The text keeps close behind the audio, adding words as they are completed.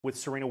with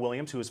Serena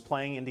Williams, who is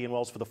playing Indian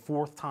Wells for the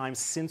 4th time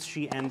since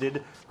she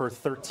ended her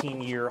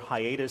 13-year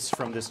hiatus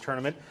from this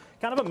tournament.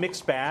 Kind of a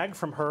mixed bag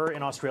from her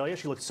in Australia.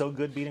 She looked so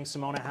good beating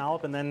Simona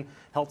Halep and then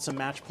held some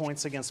match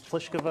points against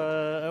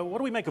Pliskova. What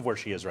do we make of where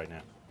she is right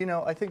now? You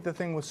know, I think the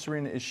thing with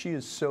Serena is she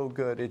is so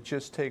good. It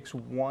just takes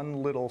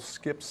one little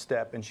skip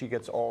step and she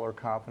gets all her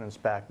confidence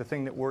back. The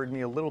thing that worried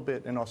me a little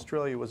bit in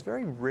Australia was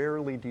very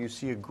rarely do you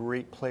see a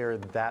great player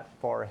that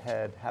far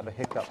ahead have a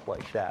hiccup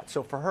like that.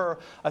 So for her,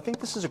 I think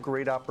this is a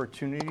great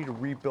opportunity to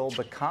rebuild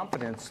the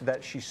confidence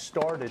that she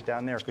started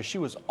down there, because she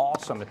was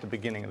awesome at the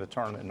beginning of the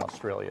tournament in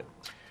Australia.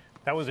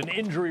 That was an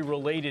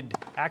injury-related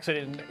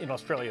accident in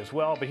Australia as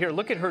well. But here,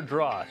 look at her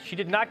draw. She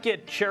did not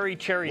get cherry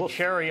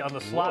on the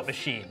slot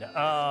machine.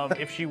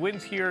 If she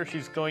wins here,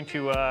 she's going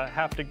to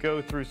have to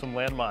go through some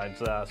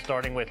landmines,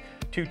 starting with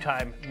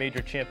two-time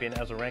major champion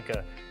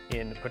Azarenka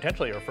in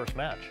potentially her first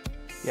match.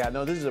 Yeah,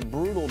 no, this is a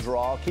brutal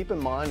draw. Keep in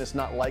mind, it's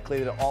not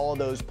likely that all of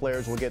those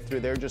players will get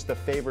through. They're just the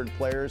favored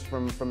players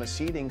from a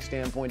seeding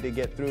standpoint to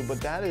get through. But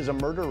that is a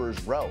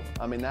murderer's row.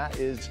 I mean, that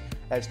is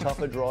as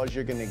tough a draw as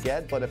you're going to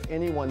get. But if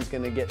anyone's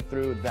going to get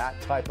through that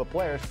type of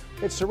players,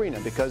 it's Serena.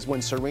 Because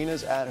when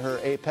Serena's at her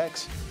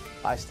apex,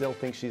 I still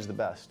think she's the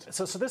best.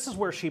 So this is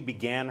where she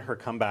began her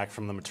comeback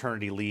from the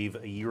maternity leave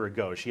a year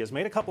ago. She has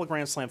made a couple of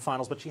Grand Slam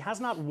finals, but she has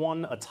not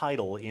won a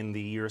title in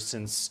the year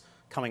since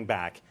coming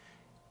back.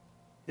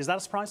 Is that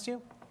a surprise to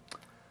you?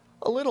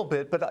 A little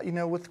bit, but you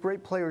know, with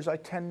great players, I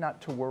tend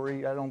not to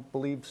worry. I don't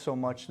believe so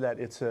much that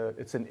it's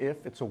an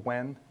if, it's a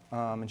when.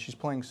 And she's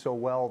playing so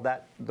well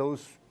that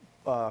those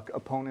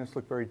opponents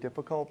look very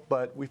difficult,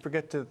 but we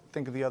forget to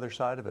think of the other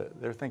side of it.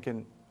 They're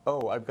thinking,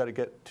 oh, I've got to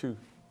get to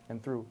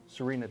and through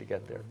Serena to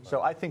get there.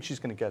 So I think she's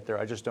going to get there.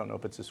 I just don't know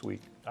if it's this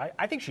week.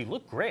 I think she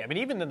looked great. I mean,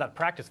 even in that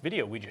practice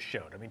video we just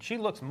showed, I mean, she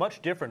looks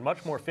much different,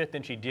 much more fit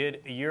than she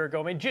did a year ago.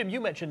 I mean, Jim, you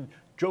mentioned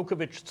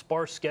Djokovic's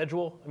sparse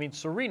schedule. I mean,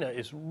 Serena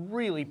is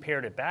really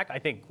pared it back. I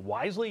think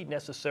wisely,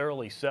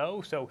 necessarily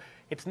so. So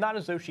it's not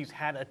as though she's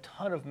had a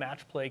ton of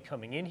match play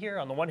coming in here.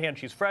 On the one hand,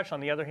 she's fresh.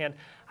 On the other hand,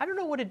 I don't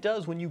know what it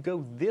does when you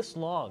go this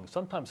long,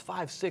 sometimes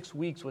 5-6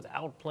 weeks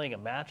without playing a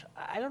match.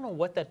 I don't know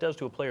what that does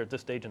to a player at this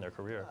stage in their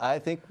career. I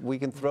think we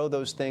can throw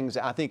those things.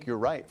 I think you're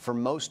right. For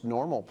most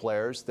normal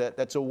players,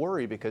 that's a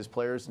worry, because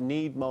players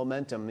need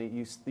momentum.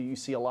 You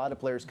see a lot of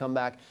players come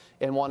back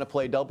and want to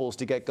play doubles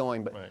to get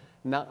going. But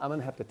now I'm going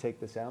to have to take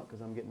this out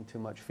because I'm getting too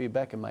much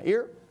feedback in my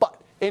ear.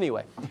 But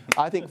anyway,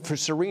 I think for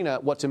Serena,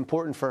 what's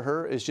important for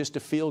her is just to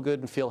feel good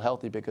and feel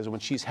healthy, because when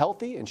she's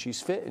healthy and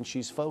she's fit and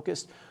she's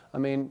focused, I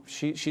mean,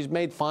 she's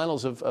made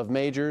finals of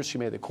majors. She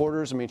made the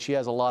quarters. I mean, she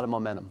has a lot of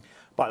momentum.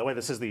 By the way,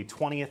 this is the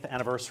 20th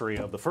anniversary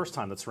of the first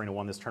time that Serena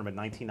won this tournament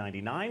in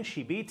 1999.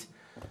 She beat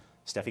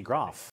Steffi Graf.